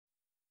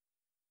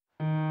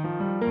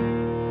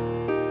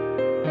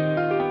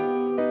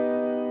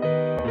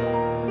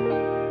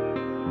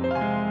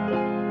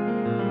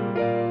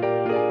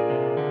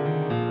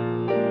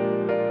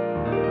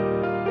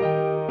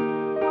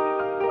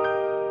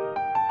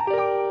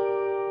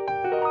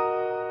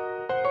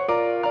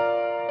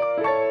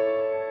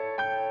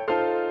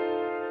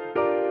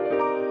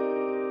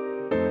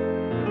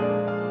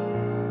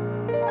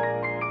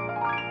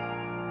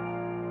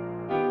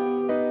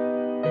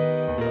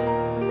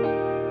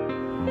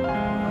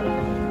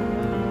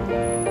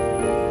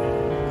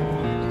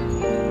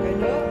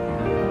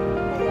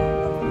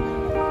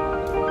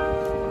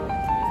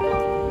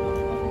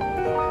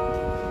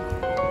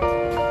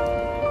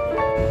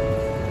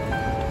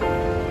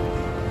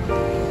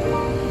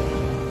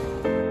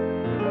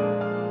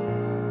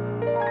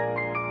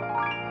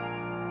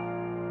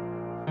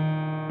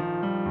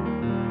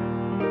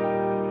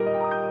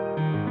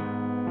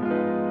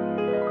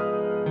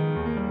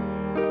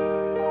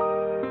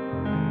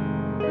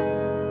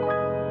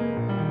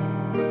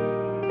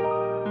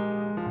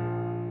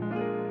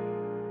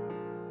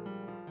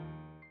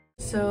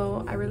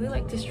I really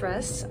like this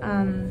dress.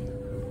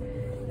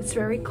 It's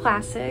very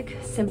classic,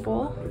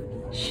 simple,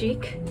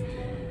 chic.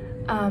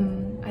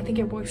 I think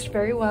it works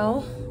very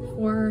well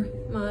for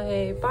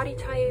my body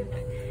type,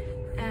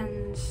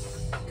 and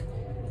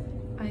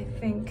I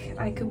think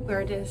I could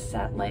wear this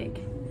at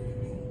like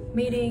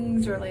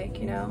meetings, or like,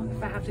 you know,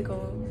 if I have to go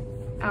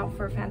out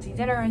for a fancy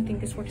dinner. I think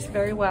this works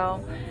very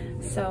well,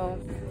 so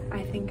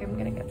I think I'm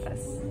gonna get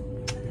this.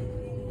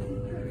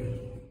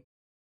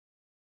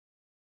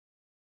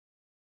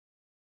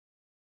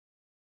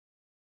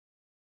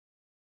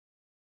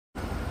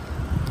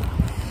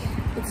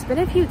 It's been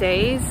a few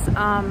days.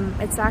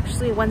 It's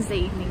actually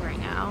Wednesday evening right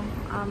now.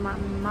 I'm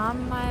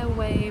on my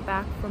way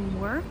back from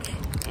work,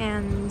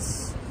 and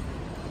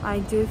I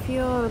do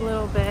feel a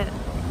little bit,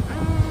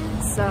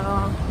 so,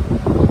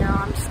 you know,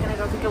 I'm just gonna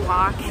go take a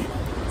walk,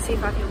 see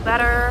if I feel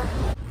better.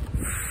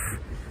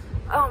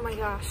 Oh my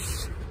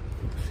gosh.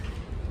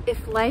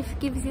 If life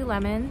gives you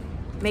lemon,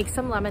 make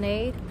some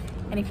lemonade.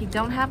 And if you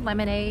don't have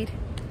lemonade,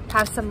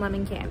 have some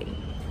lemon candy.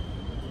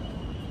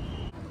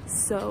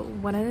 So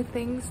one of the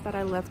things that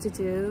I love to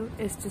do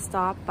is to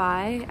stop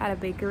by at a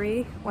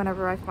bakery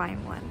whenever I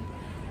find one.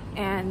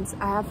 And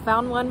I have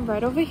found one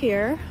right over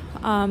here.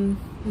 I'm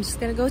just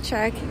gonna go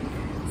check,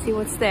 see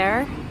what's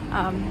there.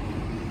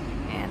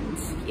 And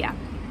yeah.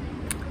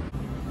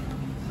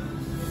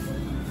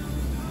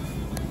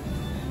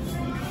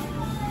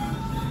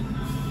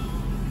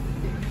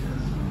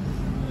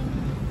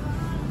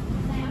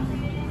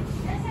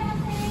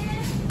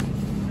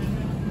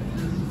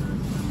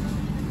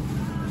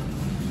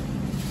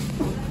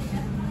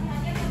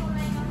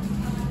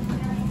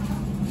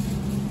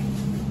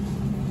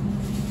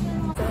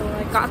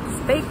 Got this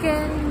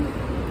bacon,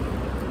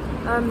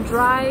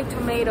 dry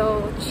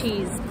tomato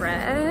cheese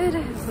bread.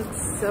 It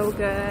looks so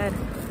good.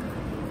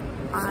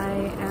 I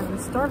am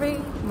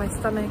starving. My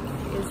stomach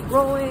is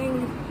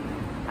rolling.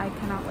 I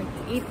cannot wait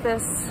to eat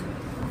this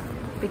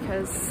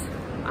because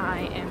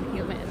I am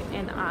human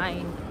and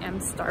I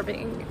am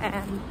starving,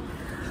 and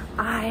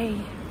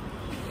I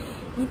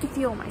need to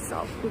fuel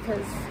myself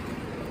because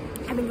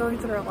I've been going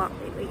through a lot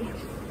lately.